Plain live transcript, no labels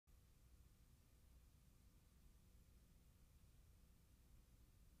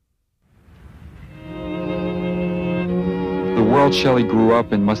child Shelly grew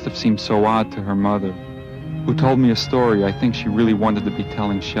up in must have seemed so odd to her mother, who told me a story I think she really wanted to be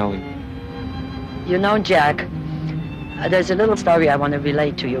telling Shelly. You know, Jack, there's a little story I want to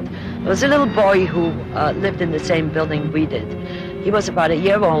relate to you. There was a little boy who lived in the same building we did. He was about a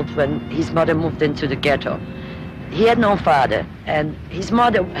year old when his mother moved into the ghetto. He had no father, and his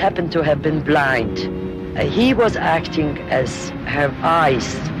mother happened to have been blind. He was acting as her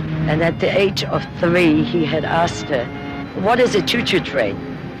eyes, and at the age of 3, he had asked her, "What is a choo-choo train?"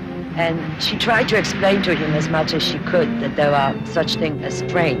 And she tried to explain to him as much as she could that there are such things as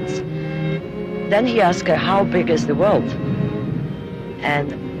trains. Then he asked her, "How big is the world?"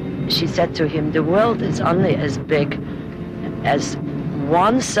 And she said to him, "The world is only as big as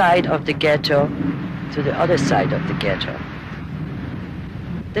one side of the ghetto to the other side of the ghetto."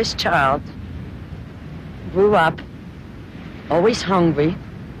 This child grew up always hungry,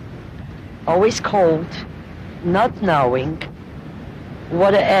 always cold, not knowing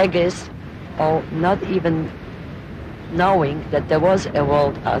what an egg is, or not even knowing that there was a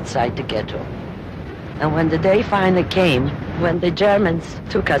world outside the ghetto. And when the day finally came, when the Germans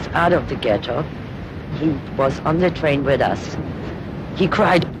took us out of the ghetto, he was on the train with us. He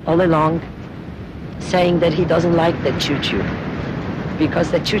cried all along, saying that he doesn't like the choo-choo,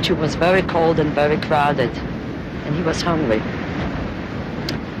 because the choo-choo was very cold and very crowded, and he was hungry.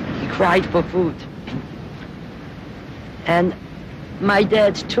 He cried for food. And my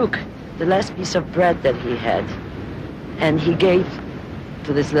dad took the last piece of bread that he had, and he gave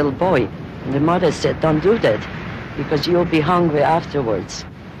to this little boy. And the mother said, "Don't do that, because you'll be hungry afterwards."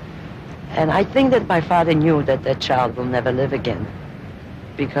 And I think that my father knew that that child will never live again,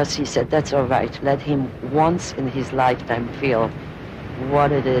 because he said, "That's all right. Let him once in his lifetime feel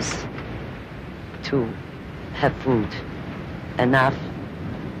what it is to have food, enough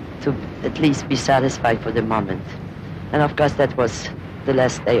to at least be satisfied for the moment." And of course that was the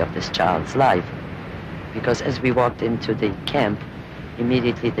last day of this child's life, because as we walked into the camp,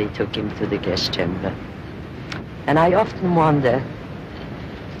 immediately they took him to the gas chamber. And I often wonder,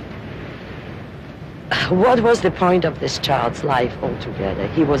 what was the point of this child's life altogether?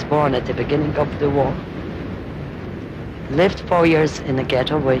 He was born at the beginning of the war, lived 4 years in a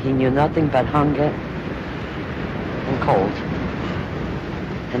ghetto where he knew nothing but hunger and cold.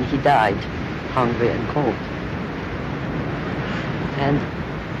 And he died hungry and cold. And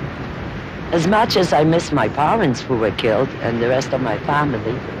as much as I miss my parents who were killed and the rest of my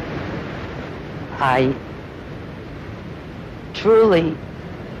family, I truly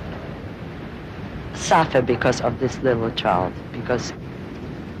suffer because of this little child, because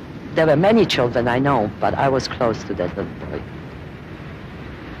there were many children I know, but I was close to that little boy.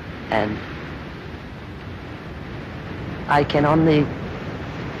 And I can only,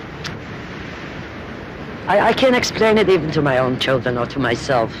 I can't explain it even to my own children or to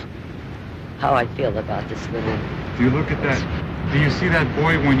myself, how I feel about this little. Do you look at that? Do you see that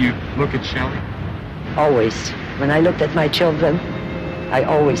boy when you look at Shelly? Always. When I looked at my children, I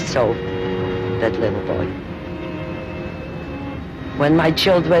always saw that little boy. When my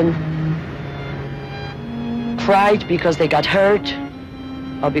children cried because they got hurt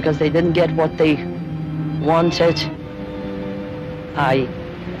or because they didn't get what they wanted, I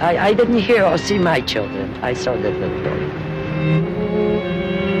didn't hear or see my children. I saw that little boy.